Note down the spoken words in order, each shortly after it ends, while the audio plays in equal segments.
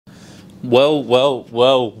Welcome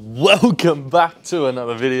back to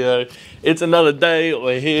another video. It's another day,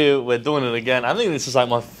 we're here, we're doing it again. I think this is like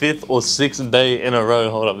my 5th or 6th day in a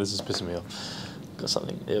row. Hold up, this is pissing me off. Got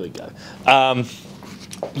something, there we go.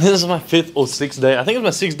 This is my 5th or 6th day. I think it's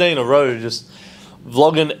my 6th day in a row, just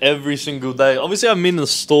vlogging every single day. Obviously I'm in the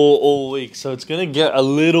store all week, so it's gonna get a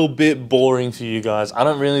little bit boring for you guys. I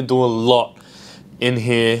don't really do a lot in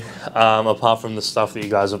here, apart from the stuff that you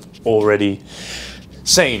guys have already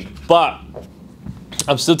seen, but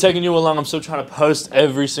I'm still taking you along. I'm still trying to post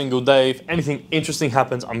every single day. If anything interesting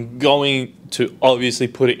happens, I'm going to obviously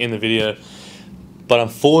put it in the video, but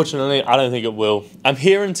unfortunately I don't think it will. I'm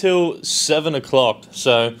here until 7 o'clock,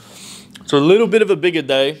 so it's a little bit of a bigger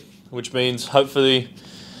day, which means hopefully,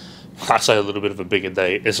 I say a little bit of a bigger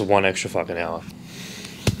day, it's 1 extra fucking hour.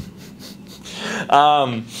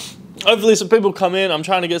 Hopefully some people come in. I'm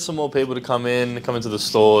trying to get some more people to come into the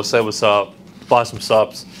store, say what's up, buy some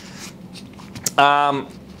subs.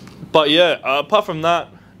 But yeah, apart from that,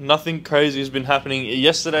 nothing crazy has been happening.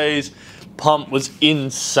 Yesterday's pump was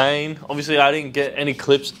insane. Obviously I didn't get any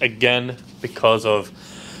clips again because of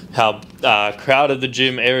how crowded the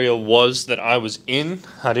gym area was that I was in.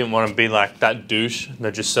 I didn't want to be like that douche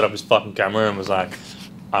that just set up his fucking camera and was like,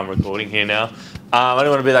 I'm recording here now. I didn't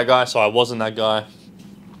want to be that guy, so I wasn't that guy.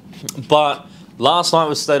 But last night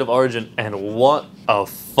was State of Origin, and what a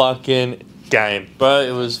fucking game, bro.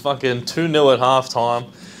 It was fucking 2-0 at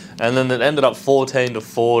halftime, and then it ended up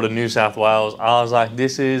 14-4 to New South Wales. I was like,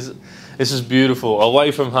 this is beautiful.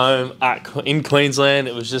 Away from home in Queensland,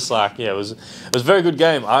 it was just like, yeah, it was a very good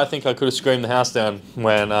game. I think I could have screamed the house down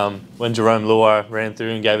when Jarome Luai ran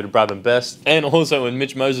through and gave it to Bradman Best, and also when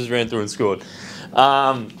Mitch Moses ran through and scored.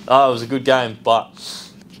 Oh, it was a good game, but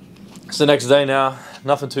it's the next day now.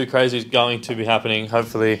 Nothing too crazy is going to be happening.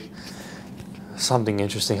 Hopefully something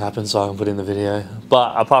interesting happens so I can put in the video.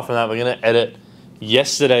 But apart from that, we're going to edit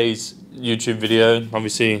yesterday's YouTube video.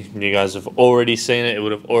 Obviously, you guys have already seen it. It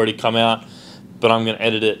would have already come out. But I'm going to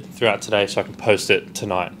edit it throughout today so I can post it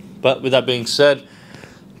tonight. But with that being said,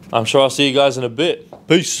 I'm sure I'll see you guys in a bit.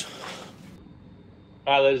 Peace.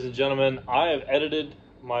 Alright, ladies and gentlemen, I have edited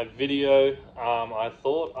my video. I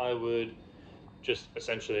thought I would just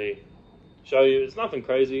essentially show you. It's nothing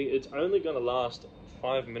crazy. It's only going to last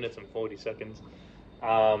 5 minutes and 40 seconds.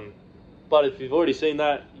 But if you've already seen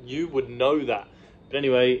that, you would know that. But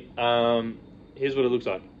anyway, here's what it looks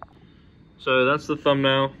like. So that's the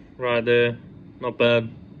thumbnail right there. Not bad.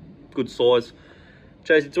 Good size.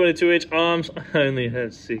 Chasing 22-inch arms. I only have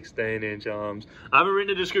 16-inch arms. I haven't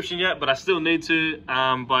written a description yet, but I still need to.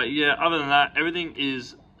 But yeah, other than that, everything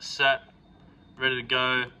is set, ready to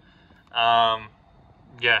go.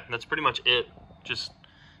 Yeah, that's pretty much it. Just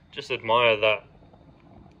admire that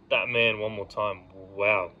man one more time.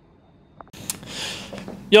 Wow.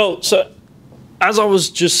 Yo, so as I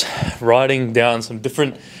was just writing down some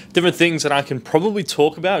different things that I can probably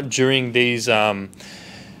talk about during these daily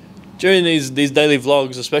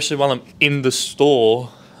vlogs, especially while I'm in the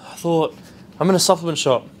store, I thought, I'm in a supplement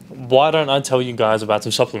shop. Why don't I tell you guys about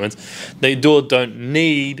some supplements they do or don't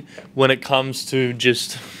need when it comes to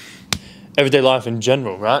just everyday life in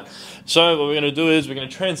general, right? So what we're going to do is we're going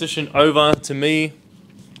to transition over to me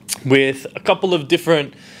with a couple of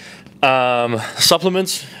different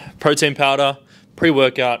supplements: protein powder,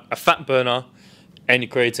 pre-workout, a fat burner, and your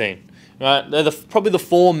creatine. Right? They're probably the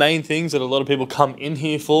 4 main things that a lot of people come in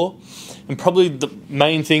here for, and probably the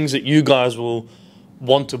main things that you guys will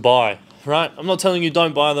want to buy. Right? I'm not telling you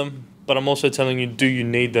don't buy them, but I'm also telling you, do you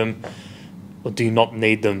need them or do you not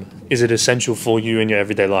need them? Is it essential for you in your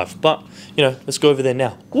everyday life? But, you know, let's go over there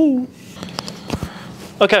now. Woo!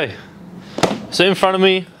 Okay, so in front of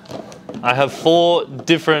me, I have 4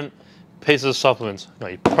 different pieces of supplements. You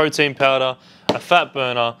got your protein powder, a fat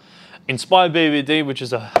burner, Inspire BBD, which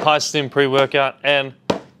is a high stim pre-workout, and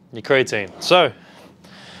your creatine. So,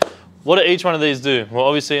 what do each one of these do? Well,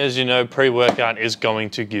 obviously, as you know, pre-workout is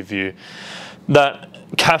going to give you that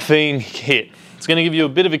caffeine hit. It's going to give you a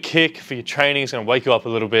bit of a kick for your training. It's going to wake you up a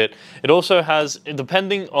little bit. It also has,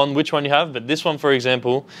 depending on which one you have, but this one, for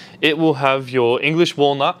example, it will have your English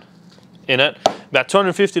walnut in it, about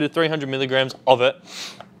 250 to 300 milligrams of it.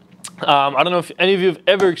 I don't know if any of you have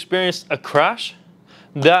ever experienced a crash.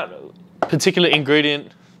 That particular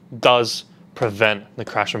ingredient does prevent the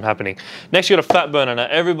crash from happening. Next, you got a fat burner. Now,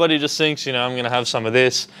 everybody just thinks, you know, I'm going to have some of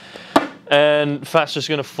this and fat's just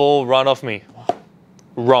going to fall right off me.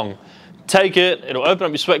 Wrong. Take it, it'll open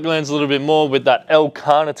up your sweat glands a little bit more with that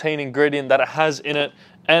L-carnitine ingredient that it has in it,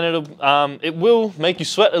 and it will make you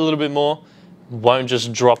sweat a little bit more. Won't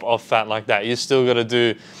just drop off fat like that. You still got to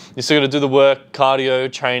do the work, cardio,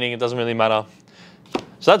 training. It doesn't really matter.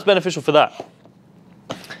 So that's beneficial for that.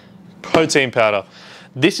 Protein powder.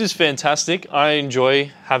 This is fantastic. I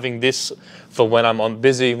enjoy having this for when I'm on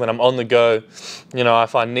busy, when I'm on the go. You know,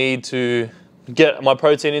 if I need to get my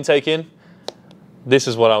protein intake in, this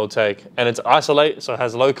is what I will take. And it's isolate, so it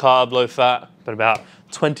has low carb, low fat, but about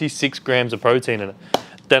 26 grams of protein in it.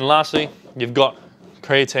 Then lastly, you've got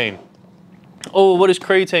creatine. Oh, what is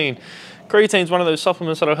creatine? Creatine is one of those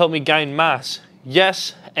supplements that'll help me gain mass.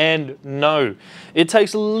 Yes and no. It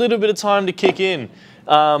takes a little bit of time to kick in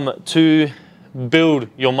to build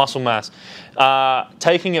your muscle mass.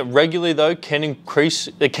 Taking it regularly though can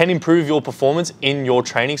improve your performance in your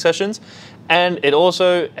training sessions, and it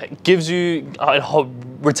also gives you, it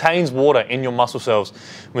retains water in your muscle cells,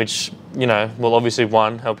 which, you know, will obviously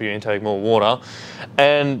help you intake more water.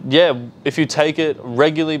 And yeah, if you take it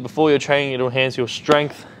regularly before your training, it'll enhance your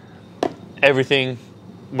strength, everything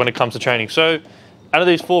when it comes to training. So out of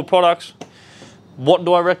these 4 products, what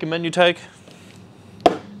do I recommend you take?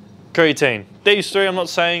 Creatine. These 3 I'm not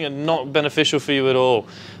saying are not beneficial for you at all.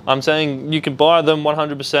 I'm saying you can buy them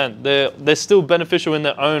 100%. They're still beneficial in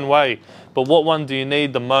their own way. But what one do you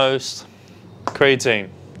need the most? Creatine.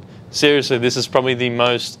 Seriously, this is probably the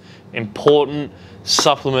most important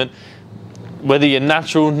supplement. Whether you're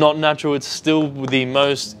natural, not natural, it's still the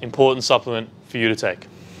most important supplement for you to take.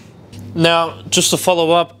 Now, just to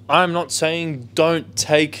follow up, I'm not saying don't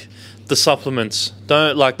take the supplements.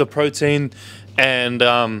 Don't, like the protein and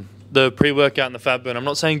the pre-workout and the fat burn. I'm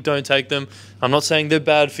not saying don't take them. I'm not saying they're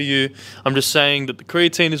bad for you. I'm just saying that the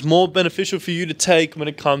creatine is more beneficial for you to take when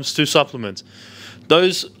it comes to supplements.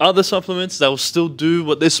 Those other supplements, they will still do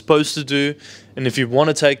what they're supposed to do. And if you want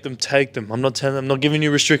to take them, take them. I'm not giving you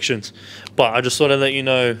restrictions. But I just thought I'd let you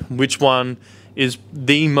know which one is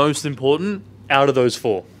the most important out of those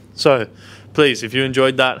 4. So please, if you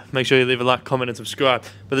enjoyed that, make sure you leave a like, comment, and subscribe.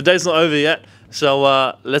 But the day's not over yet,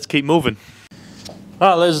 so let's keep moving.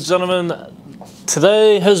 Alright, ladies and gentlemen,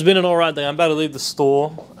 today has been an alright day. I'm about to leave the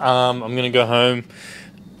store. I'm going to go home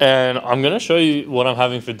and I'm going to show you what I'm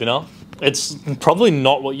having for dinner. It's probably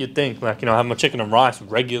not what you'd think. Like, you know, I have my chicken and rice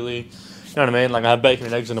regularly. You know what I mean? Like, I have bacon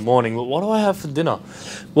and eggs in the morning. But what do I have for dinner?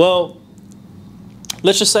 Well,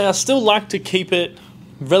 let's just say I still like to keep it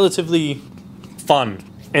relatively fun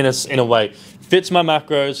in a way. Fits my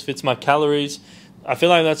macros, fits my calories. I feel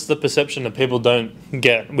like that's the perception that people don't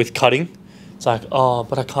get with cutting. It's like, oh,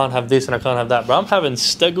 but I can't have this and I can't have that, bro. I'm having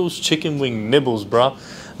Steggles chicken wing nibbles, bro.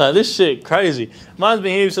 Like, this shit crazy. Reminds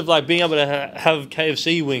me heaps of like being able to have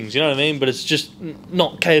KFC wings, you know what I mean? But it's just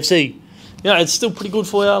not KFC. You know, it's still pretty good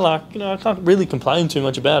for you. Like, you know, I can't really complain too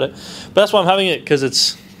much about it. But that's why I'm having it, because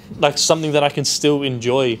it's like something that I can still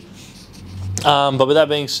enjoy. But with that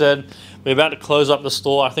being said, we're about to close up the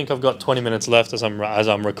store. I think I've got 20 minutes left as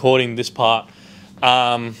I'm recording this part.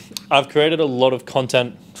 I've created a lot of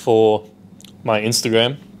content for my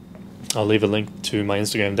Instagram. I'll leave a link to my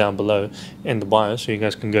Instagram down below in the bio, so you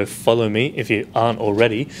guys can go follow me if you aren't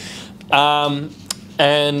already.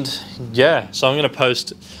 And yeah, so I'm going to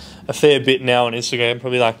post a fair bit now on Instagram,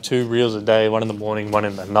 probably like 2 reels a day, 1 in the morning, 1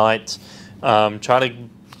 in the night. Try to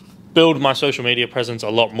build my social media presence a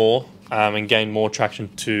lot more and gain more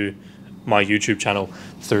traction to my YouTube channel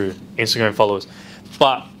through Instagram followers.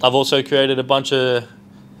 But I've also created a bunch of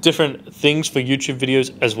different things for YouTube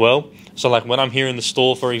videos as well. So like when I'm here in the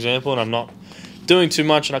store, for example, and I'm not doing too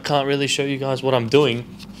much and I can't really show you guys what I'm doing,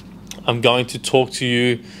 I'm going to talk to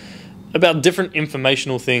you about different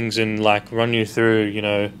informational things and like run you through, you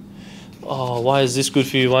know, oh, why is this good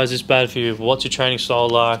for you? Why is this bad for you? What's your training style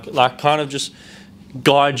like? Like kind of just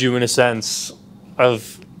guide you in a sense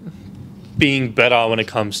of being better when it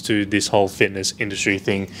comes to this whole fitness industry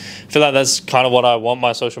thing. I feel like that's kind of what I want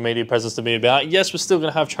my social media presence to be about. Yes, we're still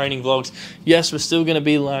going to have training vlogs. Yes, we're still going to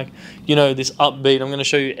be like, you know, this upbeat. I'm going to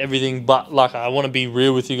show you everything, but like I want to be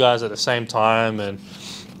real with you guys at the same time and,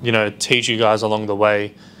 you know, teach you guys along the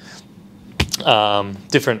way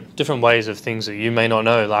different ways of things that you may not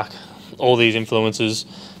know, like all these influencers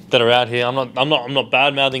that are out here. I'm not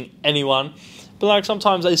bad-mouthing anyone, but like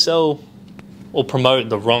sometimes they sell or promote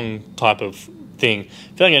the wrong type of thing.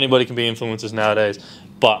 I feel like anybody can be influencers nowadays,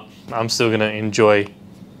 but I'm still going to enjoy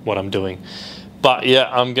what I'm doing. But yeah,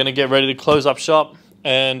 I'm going to get ready to close up shop,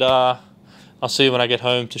 and I'll see you when I get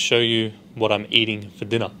home to show you what I'm eating for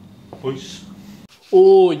dinner. Peace.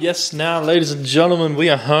 Oh, yes, now, ladies and gentlemen, we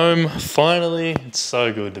are home, finally. It's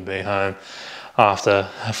so good to be home after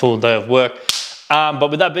a full day of work. But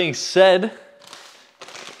with that being said,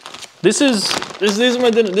 this is my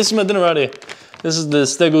dinner. This is my dinner right here. This is the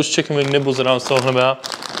Steggles chicken wing nibbles that I was talking about.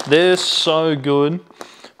 They're so good.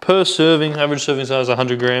 Per serving, average serving size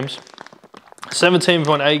 100 grams.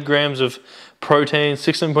 17.8 grams of protein,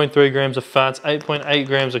 16.3 grams of fats, 8.8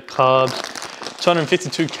 grams of carbs,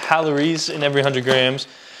 252 calories in every 100 grams.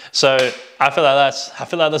 So I feel like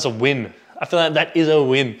that's a win. I feel like that is a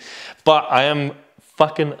win. But I am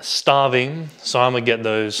fucking starving, so I'm gonna get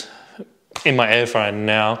those in my air fryer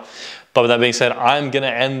now. But with that being said, I'm gonna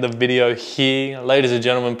end the video here. Ladies and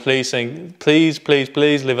gentlemen, please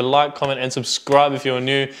leave a like, comment, and subscribe if you're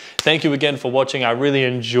new. Thank you again for watching. I really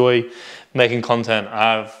enjoy making content.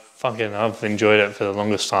 I've enjoyed it for the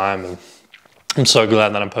longest time, and I'm so glad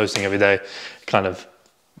that I'm posting every day. It kind of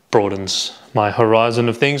broadens my horizon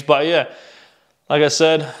of things. But yeah, like I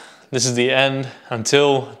said, this is the end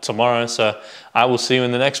until tomorrow. So I will see you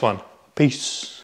in the next one. Peace.